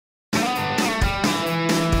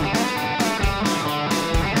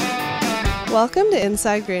Welcome to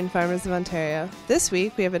Inside Grain Farmers of Ontario. This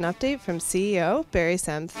week we have an update from CEO Barry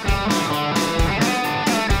Semth.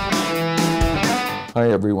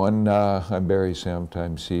 Hi everyone, I'm Barry Semth.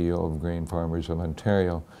 I'm CEO of Grain Farmers of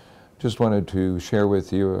Ontario. Just wanted to share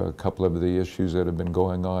with you a couple of the issues that have been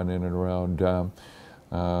going on in and around the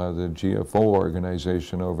GFO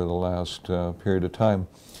organization over the last period of time.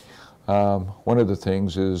 One of the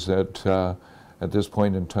things is that at this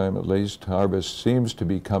point in time at least, harvest seems to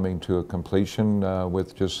be coming to a completion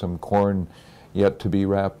with just some corn yet to be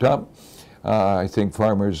wrapped up. I think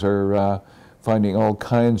farmers are finding all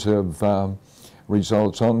kinds of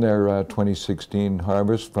results on their 2016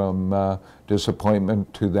 harvest, from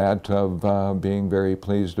disappointment to that of being very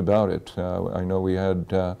pleased about it. I know we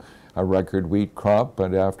had a record wheat crop,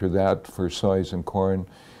 but after that for soys and corn,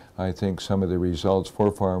 I think some of the results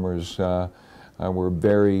for farmers were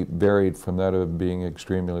very varied, from that of being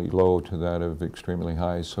extremely low to that of extremely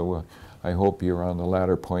high. So I hope you're on the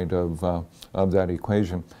latter point of that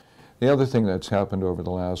equation. The other thing that's happened over the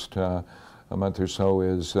last a month or so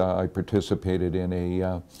is I participated in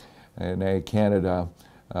an Ag Canada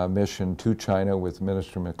mission to China with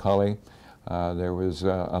Minister McCulley. There was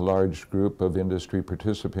a large group of industry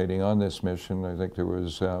participating on this mission. I think there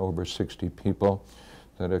was over 60 people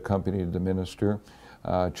that accompanied the minister.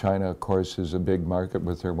 China, of course, is a big market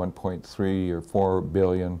with their 1.3 or 4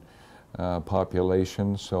 billion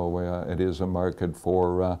population, so it is a market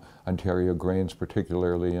for Ontario grains,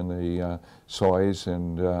 particularly in the soys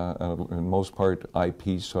and in most part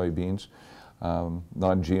IP soybeans.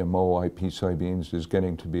 Non-GMO IP soybeans is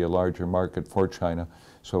getting to be a larger market for China,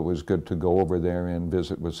 so it was good to go over there and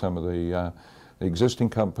visit with some of the existing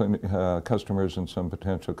customers and some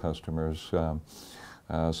potential customers.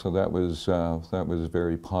 So that was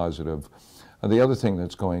very positive. The other thing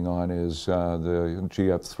that's going on is the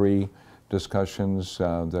GF3 discussions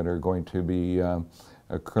that are going to be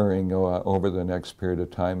occurring over the next period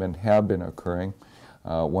of time and have been occurring.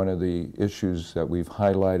 One of the issues that we've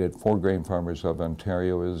highlighted for Grain Farmers of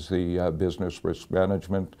Ontario is the business risk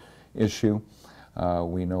management issue.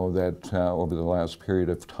 We know that over the last period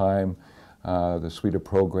of time, the suite of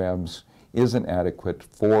programs isn't adequate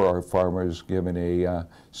for our farmers given a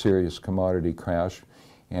serious commodity crash,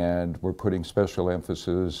 and we're putting special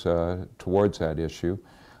emphasis towards that issue.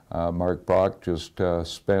 Mark Brock just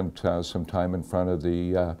spent some time in front of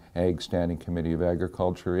the Ag Standing Committee of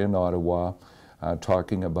Agriculture in Ottawa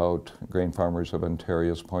talking about Grain Farmers of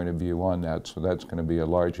Ontario's point of view on that, so that's going to be a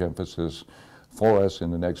large emphasis for us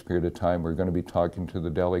in the next period of time. We're going to be talking to the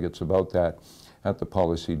delegates about that at the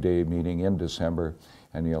Policy Day meeting in December,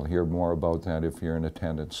 and you'll hear more about that if you're in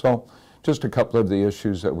attendance. So just a couple of the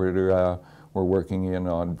issues that we're working in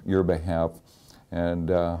on your behalf, and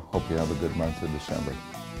hope you have a good month of December.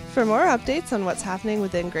 For more updates on what's happening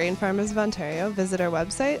within Grain Farmers of Ontario, visit our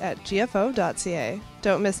website at gfo.ca.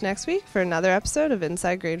 Don't miss next week for another episode of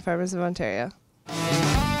Inside Grain Farmers of Ontario.